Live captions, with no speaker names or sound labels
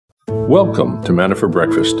Welcome to Manna for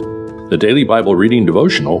Breakfast, the daily Bible reading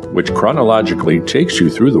devotional which chronologically takes you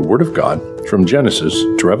through the Word of God from Genesis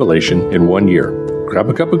to Revelation in 1 year. Grab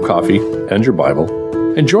a cup of coffee and your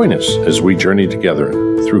Bible and join us as we journey together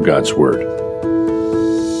through God's Word.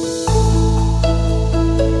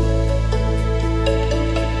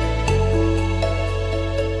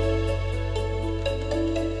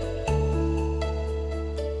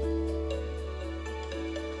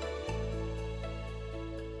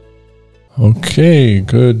 Okay,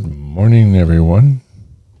 good morning, everyone.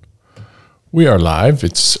 We are live.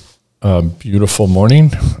 It's a beautiful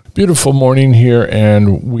morning here,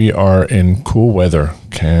 and we are in cool weather.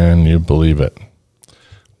 Can you believe it?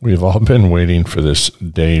 We've all been waiting for this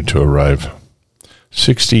day to arrive.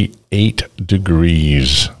 68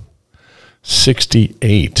 degrees.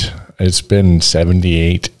 68. It's been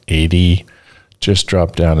 78, 80, just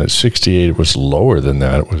dropped down at 68. It was lower than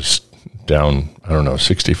that. It was down,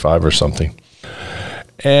 65 or something.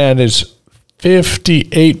 And it's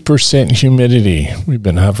 58% humidity. We've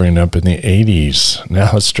been hovering up in the 80s.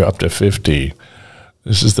 Now it's dropped to 50.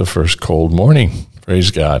 This is the first cold morning.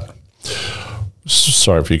 Praise God.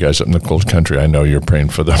 Sorry for you guys up in the cold country. I know you're praying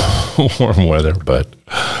for the warm weather, but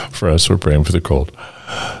for us, we're praying for the cold.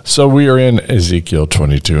 So we are in Ezekiel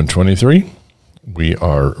 22 and 23. We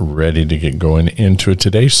are ready to get going into it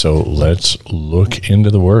today, so let's look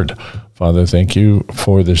into the Word. Father, thank you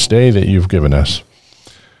for this day that you've given us.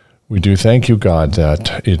 We do thank you, God,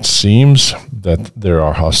 that it seems that there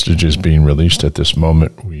are hostages being released at this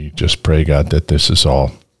moment. We just pray, God, that this is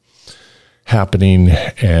all happening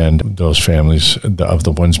and those families of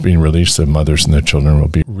the ones being released, the mothers and the children, will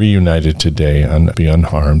be reunited today and be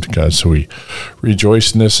unharmed, God. So we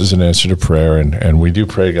rejoice in this as an answer to prayer, and we do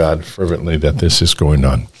pray, God, fervently that this is going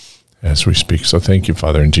on as we speak. So thank you,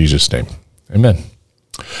 Father, in Jesus' name. Amen.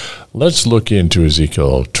 Let's look into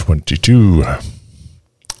Ezekiel 22,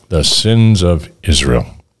 the sins of Israel.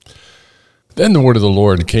 Then the word of the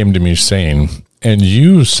Lord came to me, saying, And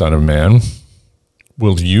you, son of man,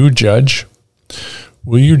 will you judge?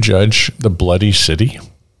 Will you judge the bloody city?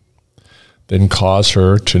 Then cause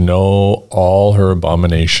her to know all her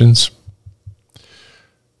abominations?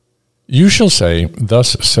 You shall say,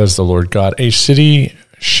 Thus says the Lord God, a city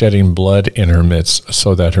shedding blood in her midst,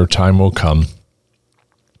 so that her time will come,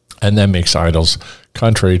 and that makes idols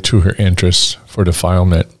contrary to her interests for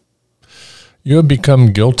defilement. You have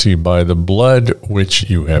become guilty by the blood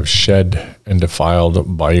which you have shed, and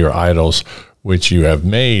defiled by your idols which you have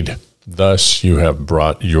made. Thus you have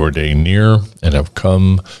brought your day near, and have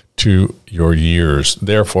come to your years.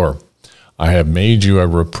 Therefore I have made you a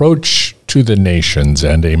reproach to the nations,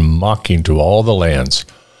 and a mocking to all the lands.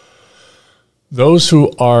 Those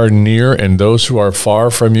who are near and those who are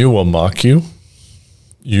far from you will mock you.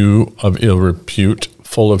 You of ill repute,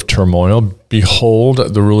 full of turmoil,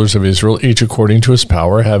 behold, the rulers of Israel, each according to his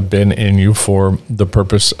power, have been in you for the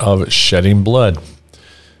purpose of shedding blood.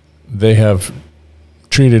 They have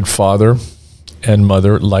treated father and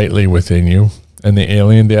mother lightly within you, and the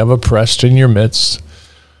alien they have oppressed in your midst.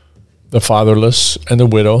 The fatherless and the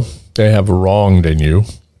widow they have wronged in you.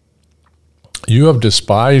 You have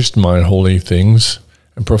despised my holy things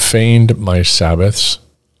and profaned my Sabbaths.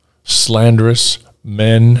 Slanderous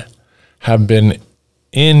men have been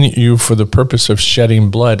in you for the purpose of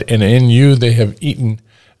shedding blood, and in you they have eaten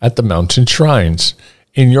at the mountain shrines.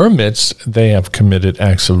 In your midst they have committed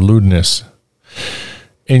acts of lewdness.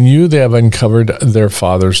 In you they have uncovered their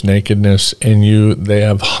father's nakedness. In you they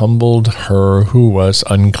have humbled her who was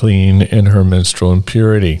unclean in her menstrual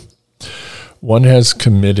impurity. One has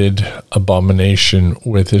committed abomination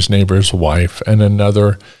with his neighbor's wife, and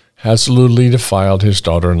another has lewdly defiled his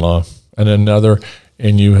daughter-in-law, and another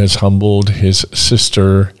in you has humbled his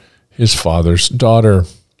sister, his father's daughter.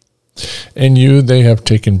 In you they have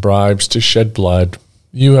taken bribes to shed blood.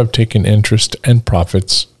 You have taken interest and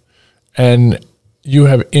profits, and you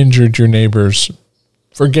have injured your neighbors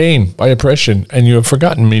for gain by oppression, and you have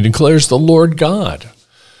forgotten me, declares the Lord God.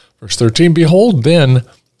 Verse 13, Behold, then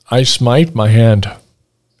I smite my hand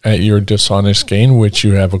at your dishonest gain which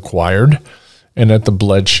you have acquired, and at the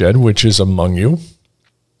bloodshed which is among you.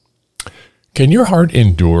 Can your heart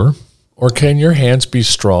endure, or can your hands be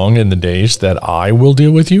strong in the days that I will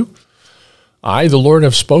deal with you? I, the Lord,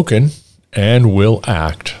 have spoken and will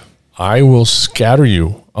act. I will scatter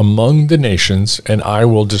you among the nations, and I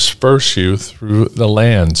will disperse you through the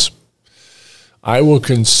lands. I will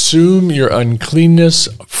consume your uncleanness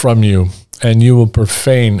from you, and you will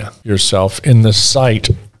profane yourself in the sight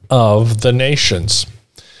of the nations.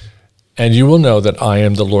 And you will know that I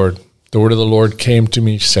am the Lord. The word of the Lord came to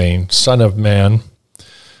me, saying, Son of man,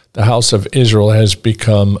 The house of Israel has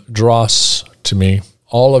become dross to me.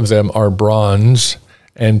 All of them are bronze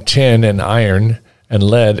and tin and iron and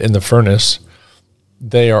lead in the furnace.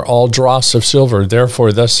 They are all dross of silver.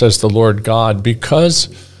 Therefore, thus says the Lord God, because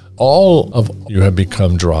all of you have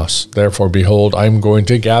become dross, therefore, behold, I am going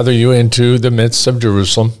to gather you into the midst of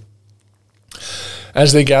Jerusalem,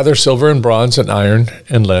 as they gather silver and bronze and iron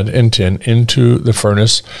and lead and tin into the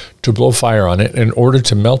furnace to blow fire on it in order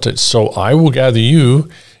to melt it. So I will gather you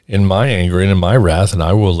in my anger and in my wrath, and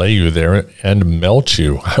I will lay you there and melt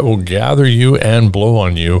you. I will gather you and blow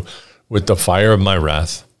on you with the fire of my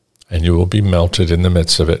wrath, and you will be melted in the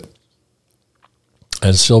midst of it.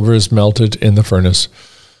 As silver is melted in the furnace,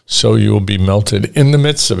 so you will be melted in the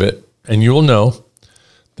midst of it, and you will know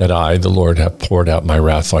that I, the Lord, have poured out my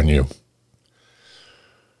wrath on you.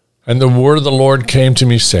 And the word of the Lord came to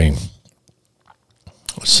me, saying,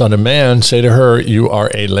 Son of man, say to her, you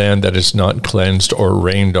are a land that is not cleansed or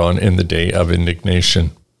rained on in the day of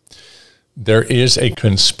indignation. There is a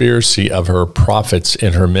conspiracy of her prophets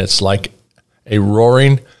in her midst, like a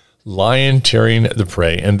roaring lion tearing the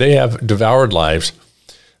prey, and they have devoured lives.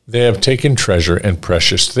 They have taken treasure and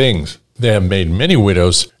precious things. They have made many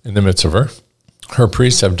widows in the midst of her. Her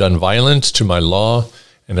priests have done violence to my law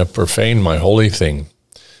and have profaned my holy thing.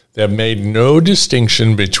 They have made no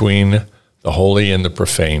distinction between the holy and the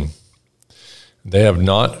profane. They have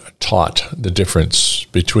not taught the difference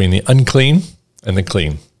between the unclean and the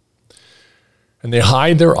clean. And they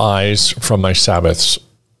hide their eyes from my Sabbaths,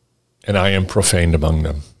 and I am profaned among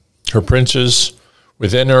them. Her princes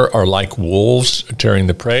within her are like wolves tearing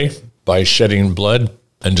the prey by shedding blood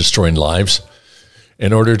and destroying lives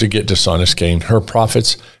in order to get dishonest gain. Her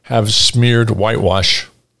prophets have smeared whitewash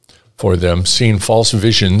for them, seeing false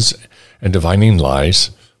visions and divining lies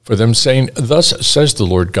for them, saying, Thus says the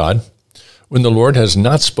Lord God, when the Lord has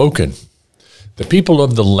not spoken. The people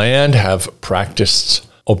of the land have practiced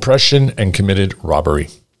oppression and committed robbery.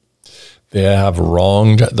 They have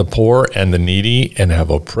wronged the poor and the needy and have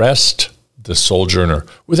oppressed the sojourner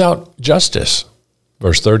without justice.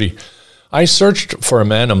 Verse 30, I searched for a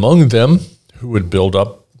man among them who would build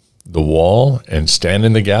up the wall and stand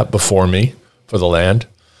in the gap before me for the land,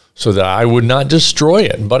 so that I would not destroy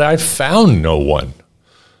it, but I found no one.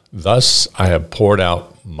 Thus I have poured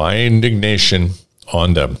out my indignation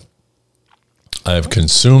on them. I have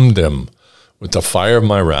consumed them with the fire of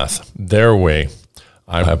my wrath. Their way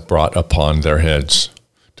I have brought upon their heads,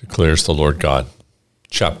 declares the Lord God.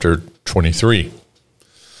 Chapter 23.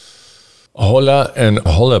 Oholah and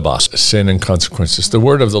Oholibah, sin and consequences. The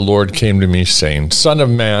word of the Lord came to me, saying, Son of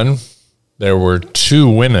man, there were two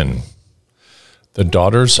women, the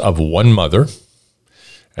daughters of one mother,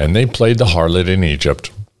 and they played the harlot in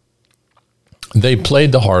Egypt. They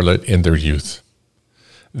played the harlot in their youth.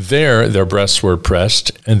 There their breasts were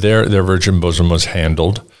pressed, and there their virgin bosom was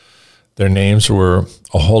handled. Their names were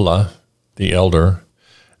Oholah, the elder,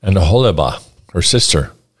 and Oholibah, her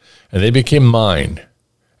sister. And they became mine,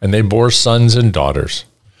 and they bore sons and daughters.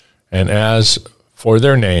 And as for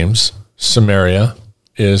their names, Samaria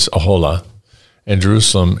is Oholah, and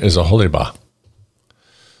Jerusalem is Oholibah.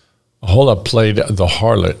 Oholah played the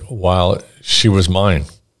harlot while she was mine,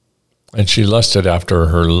 and she lusted after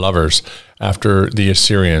her lovers, after the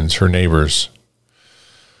Assyrians, her neighbors,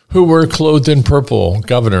 who were clothed in purple,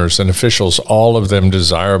 governors and officials, all of them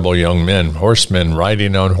desirable young men, horsemen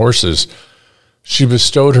riding on horses. She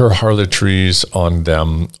bestowed her harlotries on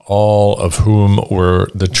them, all of whom were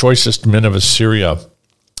the choicest men of Assyria,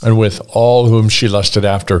 and with all whom she lusted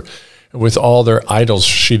after. With all their idols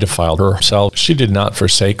she defiled herself. She did not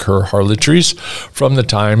forsake her harlotries from the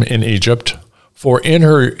time in Egypt, for in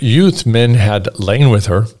her youth men had lain with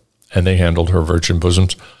her, and they handled her virgin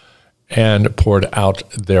bosoms, and poured out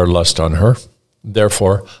their lust on her.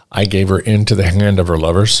 Therefore I gave her into the hand of her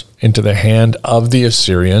lovers, into the hand of the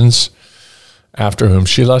Assyrians, after whom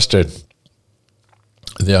she lusted.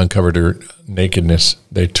 They uncovered her nakedness.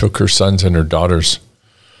 They took her sons and her daughters,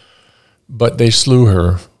 but they slew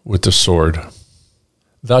her with the sword.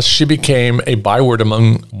 Thus she became a byword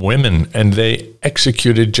among women, and they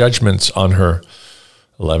executed judgments on her.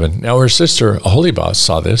 11. Now her sister Oholibah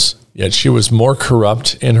saw this, yet she was more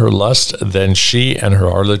corrupt in her lust than she, and her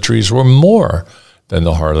harlotries were more than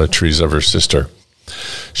the harlotries of her sister.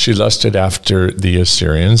 She lusted after the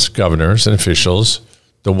Assyrians, governors and officials,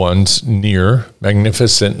 the ones near,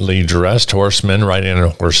 magnificently dressed horsemen riding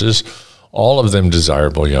on horses, all of them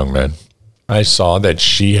desirable young men. I saw that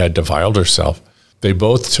she had defiled herself. They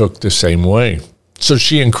both took the same way. So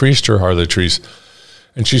she increased her harlotries,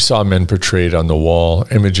 and she saw men portrayed on the wall,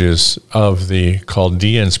 images of the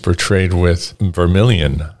Chaldeans portrayed with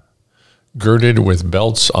vermilion, girded with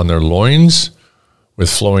belts on their loins, with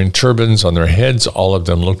flowing turbans on their heads, all of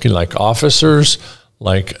them looking like officers,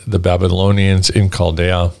 like the Babylonians in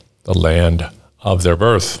Chaldea, the land of their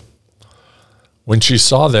birth. When she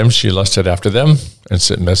saw them, she lusted after them and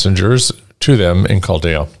sent messengers to them in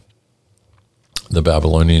Chaldea. The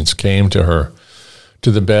Babylonians came to her,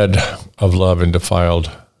 to the bed of love, and defiled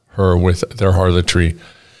her with their harlotry.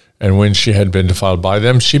 And when she had been defiled by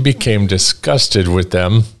them, she became disgusted with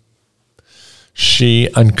them. She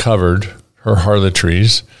uncovered her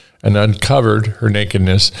harlotries and uncovered her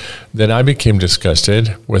nakedness. Then I became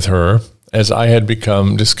disgusted with her, as I had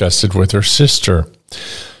become disgusted with her sister.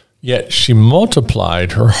 Yet she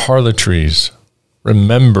multiplied her harlotries,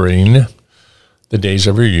 remembering the days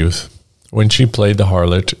of her youth, when she played the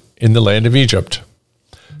harlot in the land of Egypt.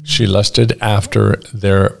 She lusted after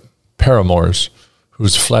their paramours,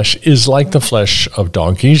 whose flesh is like the flesh of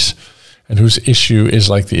donkeys, and whose issue is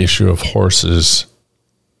like the issue of horses.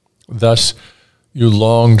 Thus you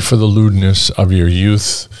longed for the lewdness of your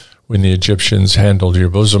youth, when the Egyptians handled your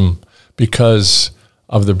bosom, because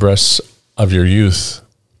of the breasts of your youth.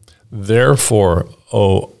 Therefore,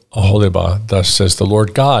 O Oholibah, thus says the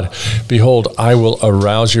Lord God, behold, I will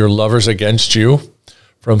arouse your lovers against you,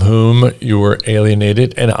 from whom you were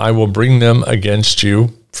alienated, and I will bring them against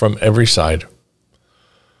you from every side.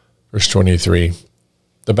 Verse 23,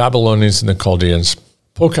 the Babylonians and the Chaldeans,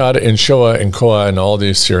 Pokad and Shoa and Koa and all the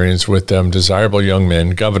Assyrians with them, desirable young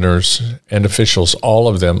men, governors and officials, all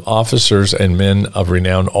of them, officers and men of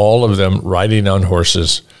renown, all of them riding on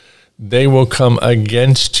horses. They will come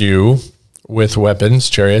against you with weapons,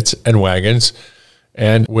 chariots, and wagons,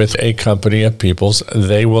 and with a company of peoples.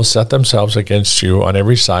 They will set themselves against you on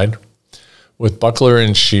every side, with buckler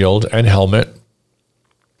and shield and helmet,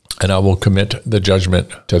 and I will commit the judgment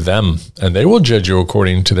to them, and they will judge you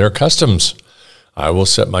according to their customs. I will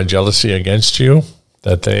set my jealousy against you,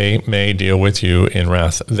 that they may deal with you in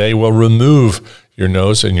wrath. They will remove your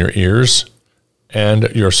nose and your ears, and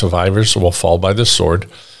your survivors will fall by the sword.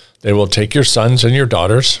 They will take your sons and your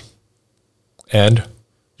daughters, and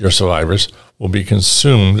your survivors will be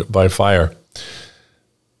consumed by fire.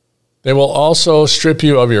 They will also strip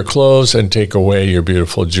you of your clothes and take away your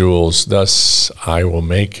beautiful jewels. Thus I will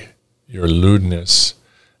make your lewdness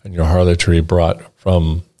and your harlotry brought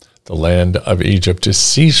from the land of Egypt to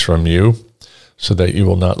cease from you, so that you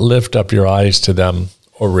will not lift up your eyes to them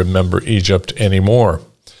or remember Egypt anymore.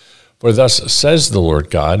 For thus says the Lord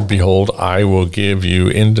God, behold, I will give you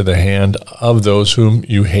into the hand of those whom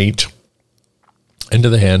you hate, into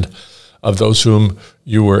the hand of those whom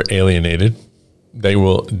you were alienated. They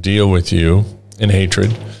will deal with you in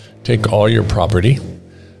hatred, take all your property,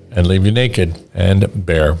 and leave you naked and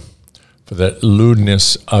bare. For the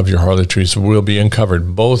lewdness of your harlotries will be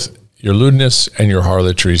uncovered, both your lewdness and your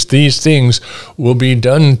harlotries. These things will be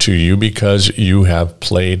done to you because you have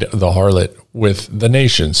played the harlot with the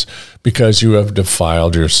nations, because you have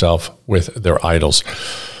defiled yourself with their idols.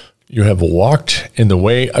 You have walked in the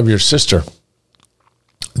way of your sister.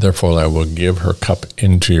 Therefore I will give her cup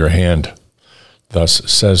into your hand. Thus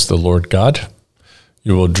says the Lord God,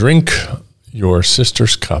 you will drink your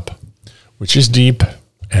sister's cup, which is deep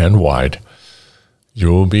and wide.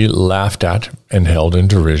 You will be laughed at and held in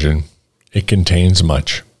derision. It contains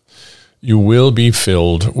much. You will be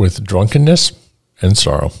filled with drunkenness and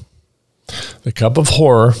sorrow. The cup of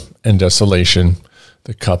horror and desolation,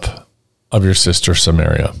 the cup of your sister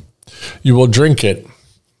Samaria. You will drink it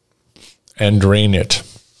and drain it.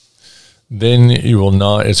 Then you will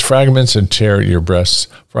gnaw its fragments and tear your breasts,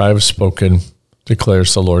 for I have spoken,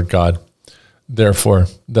 declares the Lord God. Therefore,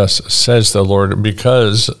 thus says the Lord,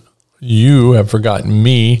 because you have forgotten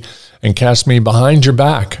me and cast me behind your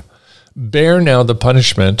back, bear now the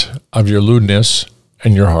punishment of your lewdness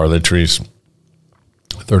and your harlotries.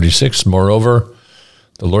 36, moreover,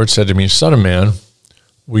 the Lord said to me, Son of man,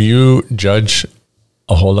 will you judge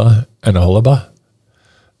Oholah and Oholibah?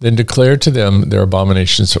 Then declare to them their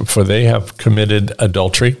abominations, for they have committed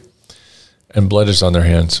adultery, and blood is on their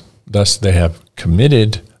hands. Thus they have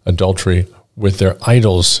committed adultery with their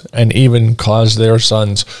idols, and even caused their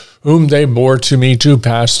sons, whom they bore to me, to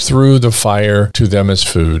pass through the fire to them as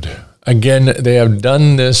food. Again, they have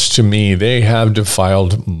done this to me. They have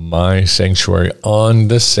defiled my sanctuary on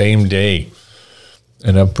the same day,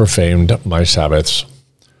 and have profaned my Sabbaths.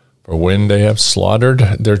 For when they have slaughtered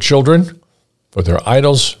their children for their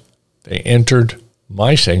idols, they entered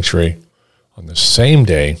my sanctuary on the same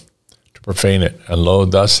day to profane it. And lo,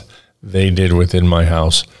 thus they did within my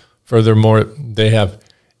house. Furthermore, they have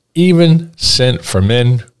even sent for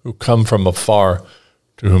men who come from afar,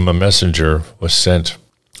 to whom a messenger was sent.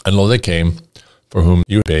 And lo, they came, for whom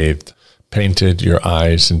you bathed, painted your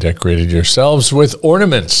eyes and decorated yourselves with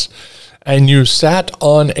ornaments. And you sat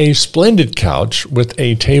on a splendid couch with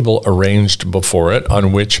a table arranged before it,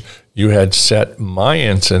 on which you had set my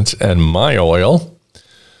incense and my oil.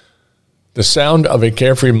 The sound of a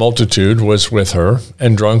carefree multitude was with her,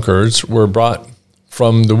 and drunkards were brought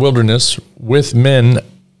from the wilderness with men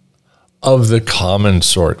of the common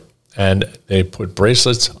sort. And they put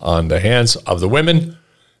bracelets on the hands of the women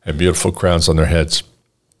and beautiful crowns on their heads.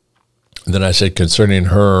 And then I said, concerning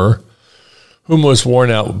her, whom was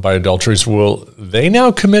worn out by adulteries, will they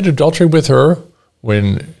now commit adultery with her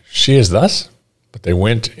when she is thus? But they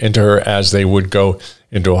went into her as they would go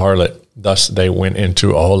into a harlot. Thus they went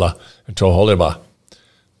into Oholah and to Oholibah,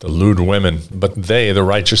 the lewd women. But they, the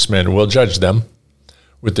righteous men, will judge them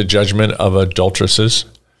with the judgment of adulteresses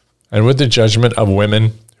and with the judgment of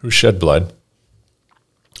women who shed blood,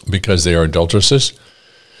 because they are adulteresses,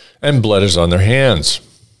 and blood is on their hands.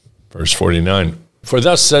 Verse 49, for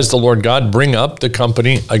thus says the Lord God, bring up the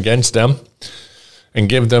company against them and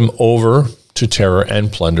give them over to terror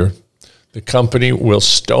and plunder. The company will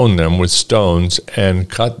stone them with stones and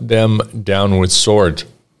cut them down with sword.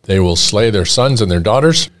 They will slay their sons and their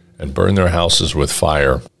daughters and burn their houses with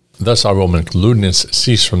fire. Thus I will make lewdness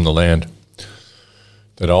cease from the land,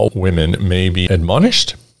 that all women may be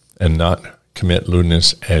admonished and not commit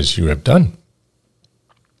lewdness as you have done.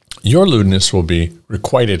 Your lewdness will be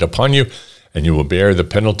requited upon you, and you will bear the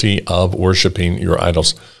penalty of worshiping your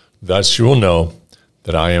idols. Thus you will know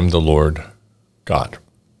that I am the Lord God.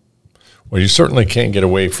 Well, you certainly can't get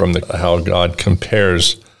away from how God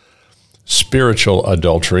compares spiritual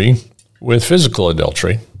adultery with physical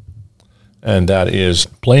adultery. And that is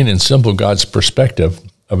plain and simple God's perspective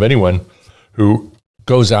of anyone who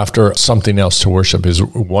goes after something else to worship,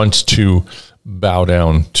 wants to bow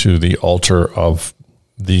down to the altar of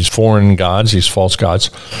these foreign gods, these false gods,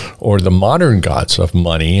 or the modern gods of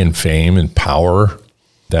money and fame and power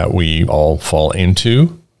that we all fall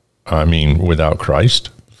into. I mean, without Christ,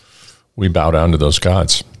 we bow down to those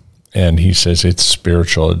gods. And he says it's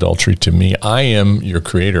spiritual adultery to me. I am your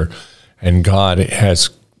creator. And God has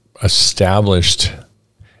established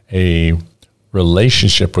a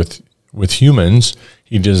relationship with humans.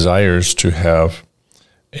 He desires to have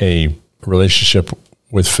a relationship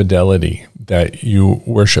with fidelity, that you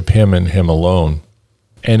worship him and him alone.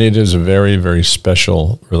 And it is a very, very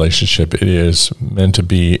special relationship. It is meant to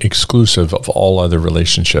be exclusive of all other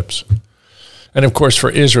relationships. And of course, for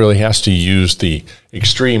Israel, he has to use the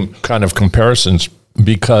extreme kind of comparisons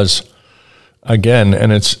because, again,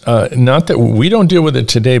 and it's not that we don't deal with it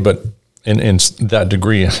today, but in that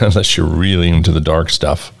degree, unless you're really into the dark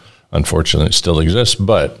stuff, unfortunately, it still exists.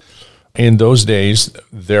 But in those days,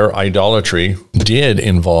 their idolatry did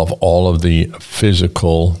involve all of the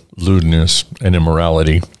physical lewdness and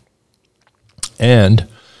immorality, and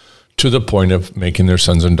to the point of making their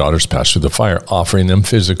sons and daughters pass through the fire, offering them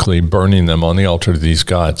physically, burning them on the altar to these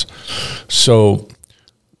gods. So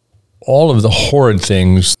all of the horrid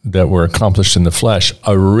things that were accomplished in the flesh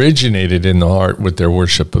originated in the heart with their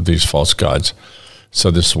worship of these false gods. So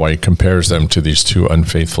this is why he compares them to these two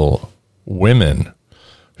unfaithful women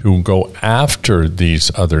who go after these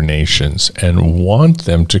other nations and want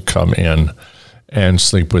them to come in and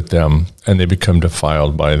sleep with them, and they become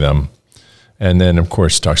defiled by them. And then, of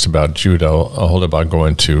course, talks about Judah, Oholibah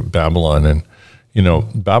going to Babylon. And,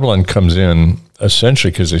 Babylon comes in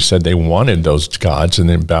essentially because they said they wanted those gods, and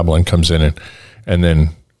then Babylon comes in and then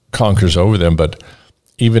conquers over them. But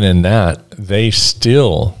even in that, they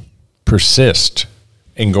still persist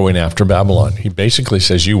in going after Babylon. He basically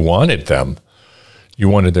says, you wanted them. You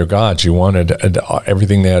wanted their gods. You wanted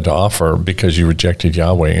everything they had to offer because you rejected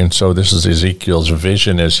Yahweh. And so this is Ezekiel's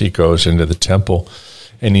vision as he goes into the temple,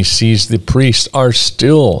 and he sees the priests are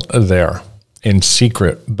still there in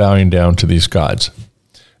secret, bowing down to these gods.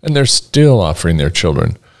 And they're still offering their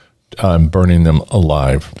children, burning them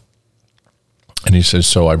alive. And he says,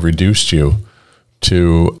 so I've reduced you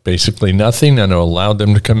to basically nothing, and allowed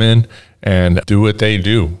them to come in and do what they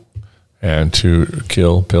do, and to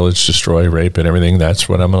kill, pillage, destroy, rape, and everything. That's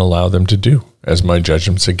what I'm going to allow them to do as my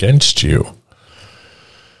judgments against you.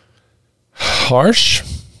 Harsh,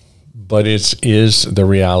 but it is the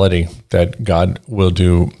reality that God will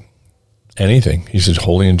do anything. He's a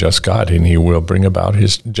holy and just God, and he will bring about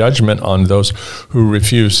his judgment on those who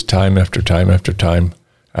refuse time after time after time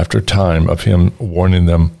after time of him warning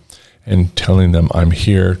them and telling them, I'm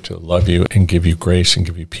here to love you and give you grace and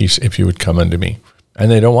give you peace if you would come unto me.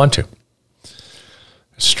 And they don't want to.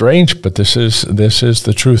 Strange, but this is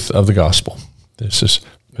the truth of the gospel. This is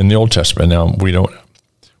in the Old Testament. Now we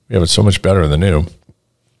have it so much better in the New.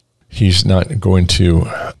 He's not going to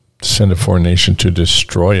send a foreign nation to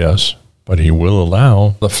destroy us, but he will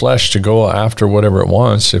allow the flesh to go after whatever it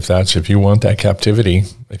wants, if you want that captivity.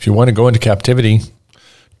 If you want to go into captivity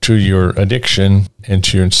to your addiction and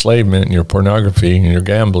to your enslavement and your pornography and your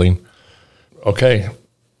gambling, okay,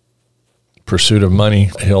 pursuit of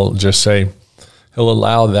money, he'll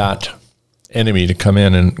allow that enemy to come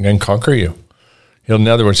in and conquer you. In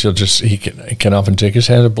other words, he can often take his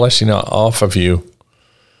hand of blessing off of you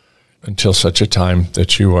until such a time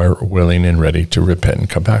that you are willing and ready to repent and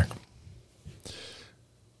come back.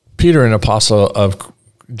 Peter, an apostle of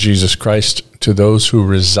Jesus Christ, to those who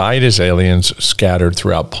reside as aliens scattered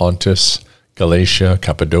throughout Pontus, Galatia,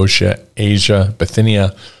 Cappadocia, Asia,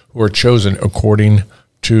 Bithynia, who are chosen according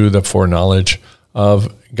to the foreknowledge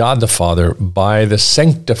of God the Father by the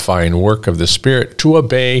sanctifying work of the Spirit to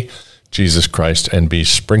obey Jesus Christ and be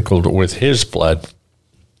sprinkled with his blood.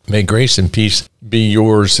 May grace and peace be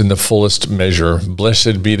yours in the fullest measure.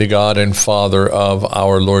 Blessed be the God and Father of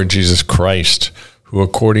our Lord Jesus Christ, who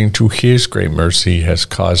according to his great mercy has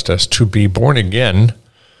caused us to be born again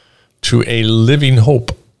to a living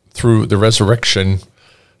hope through the resurrection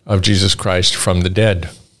of Jesus Christ from the dead,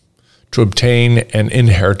 to obtain an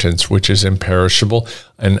inheritance which is imperishable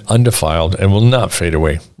and undefiled and will not fade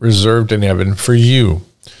away, reserved in heaven for you,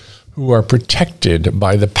 who are protected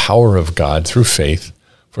by the power of God through faith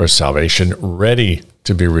for a salvation ready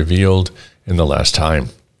to be revealed in the last time.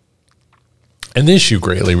 In this you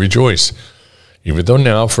greatly rejoice, even though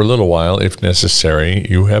now for a little while, if necessary,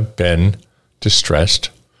 you have been distressed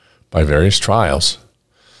by various trials,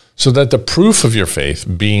 so that the proof of your faith,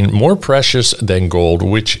 being more precious than gold,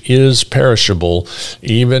 which is perishable,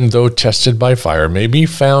 even though tested by fire, may be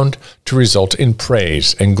found to result in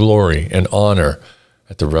praise and glory and honor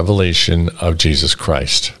at the revelation of Jesus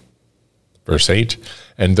Christ. Verse 8,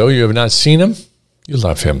 and though you have not seen him, you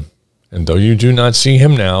love him. And though you do not see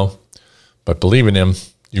him now, but believe in him,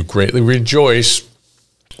 you greatly rejoice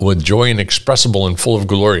with joy inexpressible and full of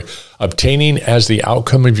glory, obtaining as the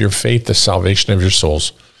outcome of your faith the salvation of your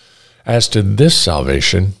souls. As to this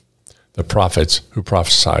salvation, the prophets who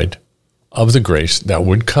prophesied of the grace that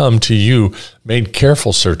would come to you made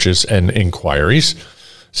careful searches and inquiries,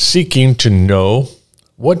 seeking to know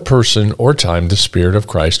what person or time the Spirit of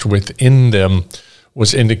Christ within them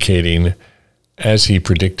was indicating as he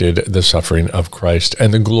predicted the suffering of Christ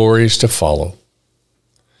and the glories to follow.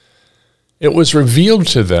 It was revealed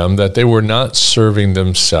to them that they were not serving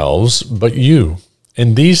themselves, but you,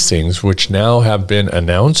 and these things which now have been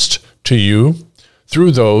announced to you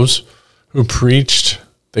through those who preached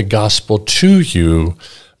the gospel to you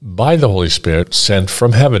by the Holy Spirit sent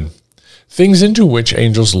from heaven, things into which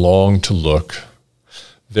angels long to look.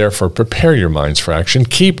 Therefore, prepare your minds for action,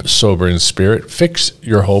 keep sober in spirit, fix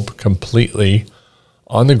your hope completely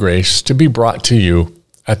on the grace to be brought to you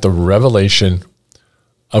at the revelation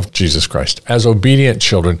of Jesus Christ. As obedient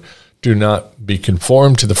children, do not be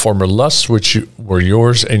conformed to the former lusts which were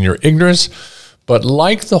yours in your ignorance, but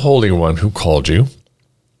like the Holy One who called you,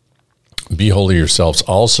 be holy yourselves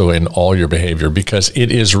also in all your behavior, because it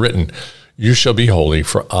is written, you shall be holy,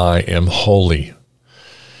 for I am holy.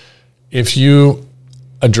 If you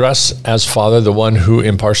address as Father the one who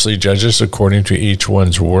impartially judges according to each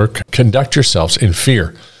one's work, conduct yourselves in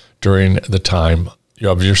fear during the time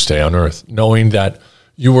of your stay on earth, knowing that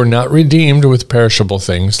you were not redeemed with perishable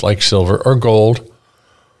things like silver or gold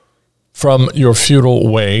from your futile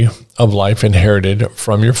way of life inherited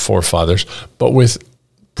from your forefathers, but with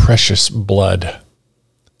precious blood,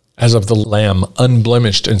 as of the Lamb,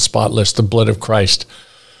 unblemished and spotless, the blood of Christ.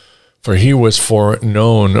 For he was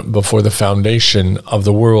foreknown before the foundation of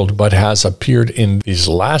the world, but has appeared in these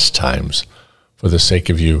last times for the sake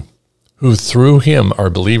of you, who through him are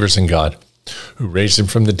believers in God, who raised him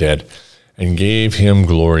from the dead and gave him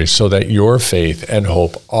glory, so that your faith and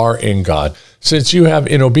hope are in God. Since you have,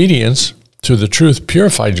 in obedience to the truth,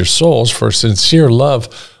 purified your souls for sincere love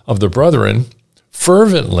of the brethren,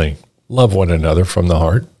 fervently love one another from the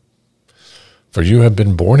heart. For you have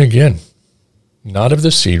been born again, not of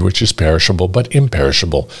the seed which is perishable, but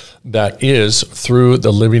imperishable, that is, through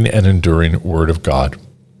the living and enduring word of God.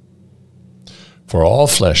 For all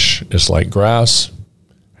flesh is like grass,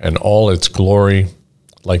 and all its glory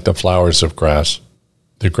like the flowers of grass.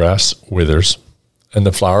 The grass withers, and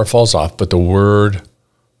the flower falls off, but the word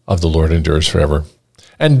of the Lord endures forever.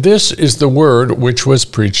 And this is the word which was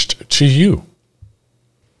preached to you.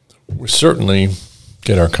 We certainly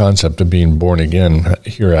get our concept of being born again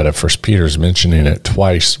here out of 1 Peter's mentioning it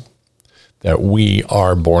twice, that we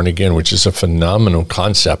are born again, which is a phenomenal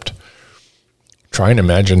concept. Try and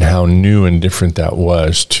imagine how new and different that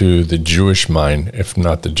was to the Jewish mind, if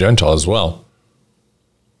not the Gentile as well.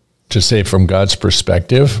 to say from God's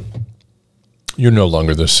perspective, you're no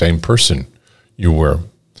longer the same person you were.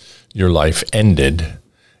 Your life ended,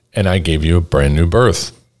 and I gave you a brand new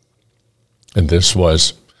birth. And this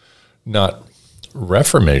was not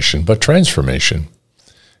reformation, but transformation.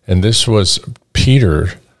 And this was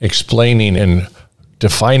Peter explaining and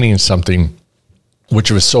defining something which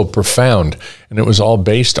was so profound. And it was all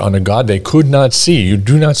based on a God they could not see. You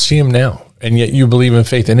do not see him now. And yet you believe in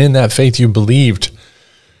faith. And in that faith you believed.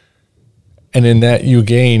 And in that you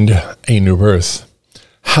gained a new birth.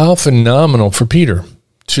 How phenomenal for Peter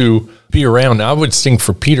to be around. I would think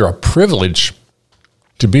for Peter a privilege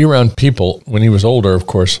to be around people when he was older, of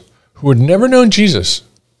course, who had never known Jesus,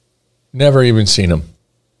 never even seen him.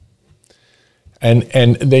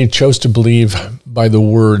 And they chose to believe by the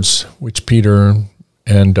words which Peter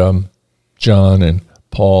and John and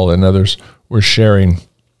Paul and others were sharing.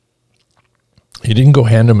 He didn't go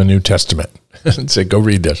hand them a New Testament and say, go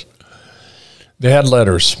read this. They had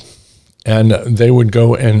letters, and they would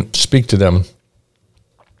go and speak to them.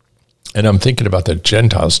 And I'm thinking about the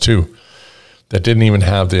Gentiles too, that didn't even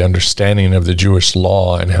have the understanding of the Jewish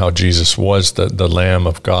law and how Jesus was the Lamb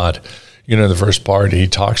of God. You know, the first part, he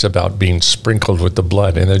talks about being sprinkled with the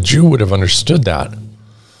blood. And a Jew would have understood that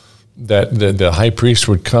the high priest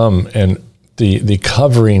would come and the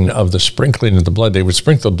covering of the sprinkling of the blood, they would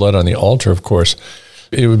sprinkle the blood on the altar, of course.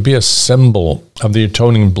 It would be a symbol of the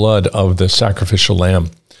atoning blood of the sacrificial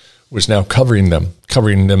lamb, was now covering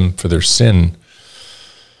them for their sin.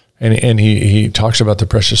 And he talks about the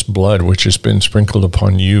precious blood which has been sprinkled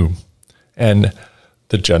upon you. And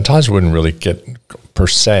the Gentiles wouldn't really get, per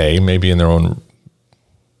se, maybe in their own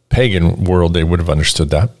pagan world they would have understood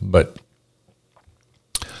that. But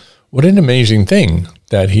what an amazing thing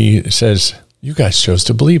that he says, you guys chose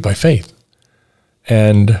to believe by faith.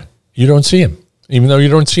 And you don't see him. Even though you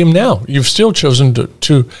don't see him now, you've still chosen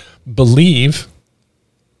to believe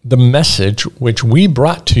the message which we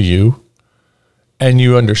brought to you, and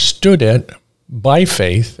you understood it by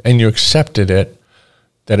faith, and you accepted it,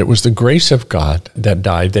 that it was the grace of God that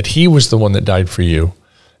died, that he was the one that died for you,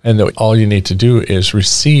 and that all you need to do is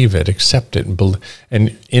receive it, accept it,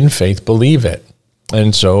 and in faith, believe it.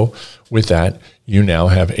 And so with that, you now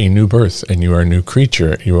have a new birth, and you are a new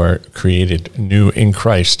creature. You are created new in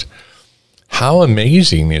Christ. How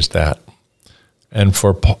amazing is that? And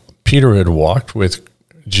for Peter, who had walked with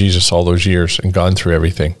Jesus all those years and gone through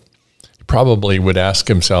everything, he probably would ask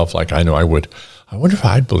himself, like I know I would, I wonder if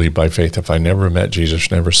I'd believe by faith if I never met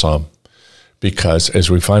Jesus, never saw him. Because as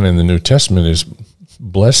we find in the New Testament, is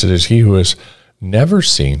blessed is he who has never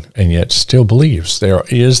seen and yet still believes. There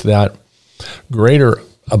is that greater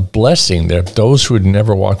a blessing there. Those who had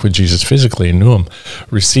never walked with Jesus physically and knew him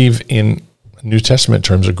receive in New Testament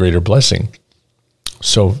terms a greater blessing.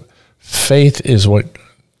 So faith is what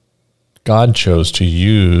God chose to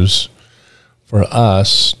use for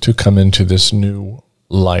us to come into this new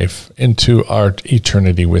life, into our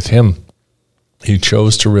eternity with him. He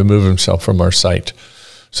chose to remove himself from our sight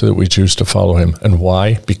so that we choose to follow him. And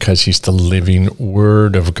why? Because he's the living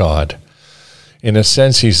word of God. In a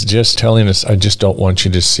sense, he's just telling us, I just don't want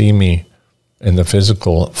you to see me in the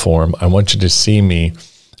physical form. I want you to see me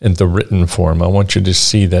in the written form. I want you to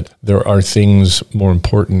see that there are things more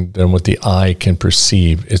important than what the eye can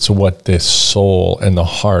perceive. It's what the soul and the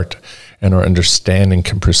heart and our understanding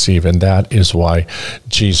can perceive. And that is why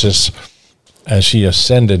Jesus, as he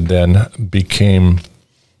ascended, then became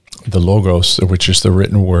the Logos, which is the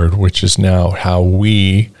written word, which is now how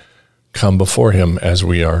we come before him as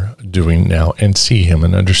we are doing now and see him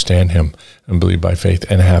and understand him and believe by faith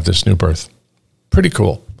and have this new birth. Pretty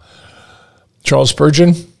cool. Charles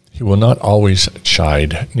Spurgeon, he will not always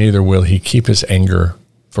chide, neither will he keep his anger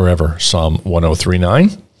forever. Psalm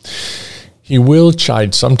 103:9. He will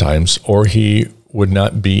chide sometimes, or he would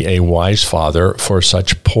not be a wise father for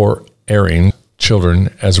such poor erring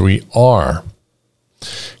children as we are.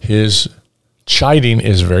 His chiding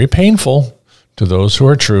is very painful to those who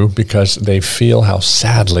are true because they feel how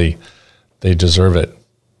sadly they deserve it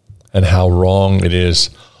and how wrong it is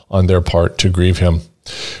on their part to grieve him.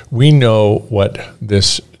 We know what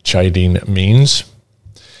this chiding means,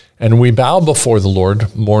 and we bow before the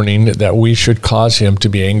Lord, mourning that we should cause him to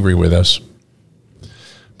be angry with us.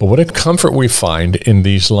 But what a comfort we find in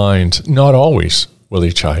these lines. Not always will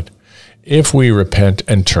he chide. If we repent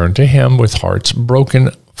and turn to him with hearts broken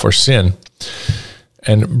for sin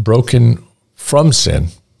and broken from sin,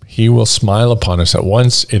 he will smile upon us at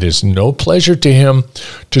once. It is no pleasure to him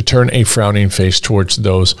to turn a frowning face towards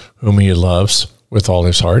those whom he loves with all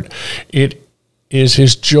his heart. It is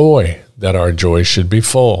his joy that our joy should be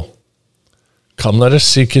full. Come, let us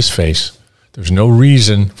seek his face. There's no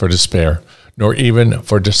reason for despair, nor even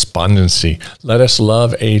for despondency. Let us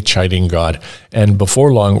love a chiding God, and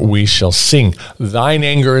before long we shall sing, thine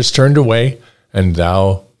anger is turned away, and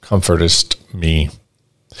thou comfortest me.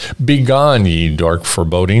 Begone, ye dark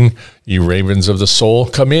foreboding, ye ravens of the soul.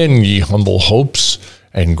 Come in, ye humble hopes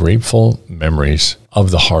and grateful memories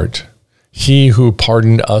of the heart. He who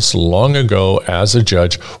pardoned us long ago as a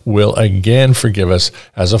judge will again forgive us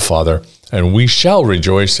as a father, and we shall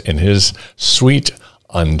rejoice in his sweet,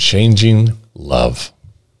 unchanging love.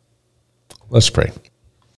 Let's pray.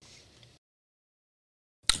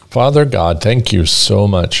 Father God, thank you so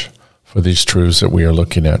much for these truths that we are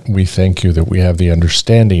looking at. We thank you that we have the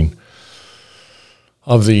understanding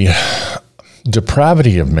of the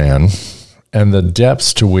depravity of man and the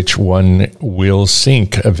depths to which one will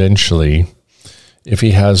sink eventually if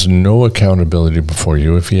he has no accountability before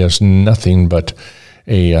you, if he has nothing but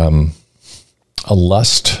a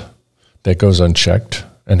lust that goes unchecked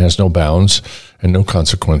and has no bounds and no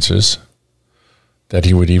consequences, that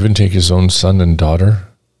he would even take his own son and daughter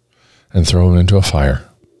and throw them into a fire.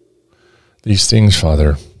 These things,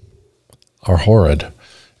 Father, are horrid,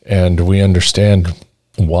 and we understand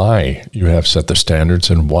why you have set the standards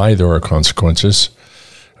and why there are consequences.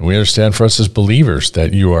 And we understand for us as believers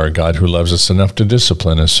that you are a God who loves us enough to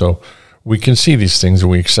discipline us, so we can see these things and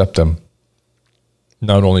we accept them.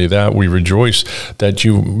 Not only that, we rejoice that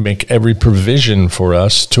you make every provision for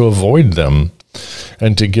us to avoid them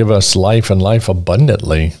and to give us life and life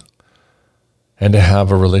abundantly, and to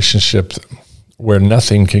have a relationship where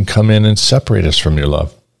nothing can come in and separate us from your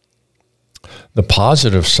love. The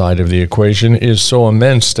positive side of the equation is so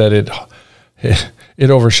immense that it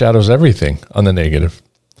overshadows everything on the negative.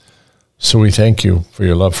 So we thank you for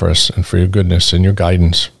your love for us and for your goodness and your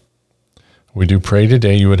guidance. We do pray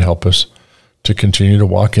today you would help us to continue to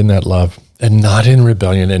walk in that love and not in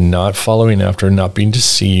rebellion and not following after, not being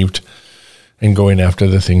deceived and going after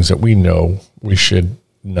the things that we know we should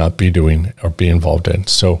not be doing or be involved in.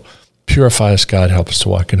 So purify us, God. Help us to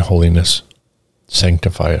walk in holiness.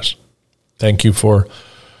 Sanctify us. Thank you for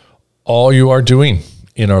all you are doing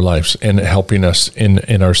in our lives and helping us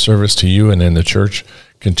in our service to you and in the church.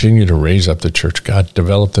 Continue to raise up the church, God.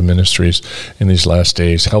 Develop the ministries in these last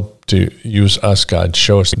days. Help to use us, God.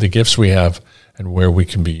 Show us the gifts we have and where we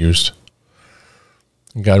can be used.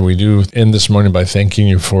 God, we do end this morning by thanking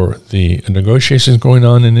you for the negotiations going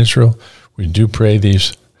on in Israel. We do pray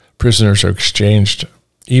these prisoners are exchanged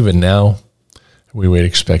even now. We wait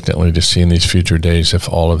expectantly to see in these future days if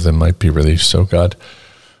all of them might be released. So God,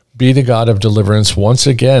 be the God of deliverance once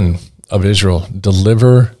again of Israel.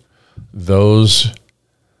 Deliver those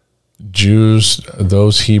Jews,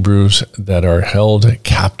 those Hebrews that are held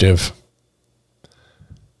captive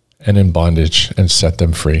and in bondage, and set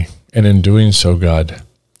them free. And in doing so, God,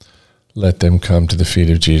 let them come to the feet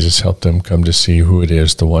of Jesus. Help them come to see who it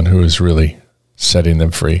is, the one who is really setting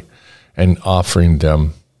them free and offering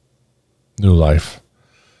them new life.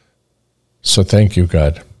 So thank you,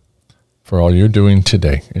 God, for all you're doing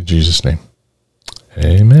today. In Jesus' name,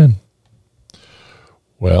 amen.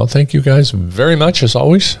 Well, thank you guys very much, as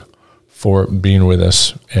always, for being with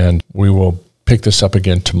us. And we will pick this up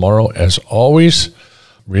again tomorrow, as always.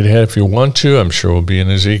 Read ahead if you want to. I'm sure we'll be in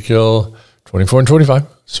Ezekiel 24 and 25.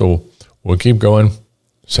 So we'll keep going.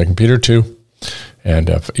 2 Peter 2. And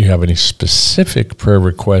if you have any specific prayer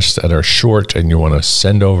requests that are short and you want to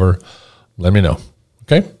send over, let me know.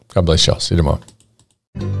 Okay? God bless y'all. See you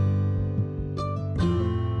tomorrow.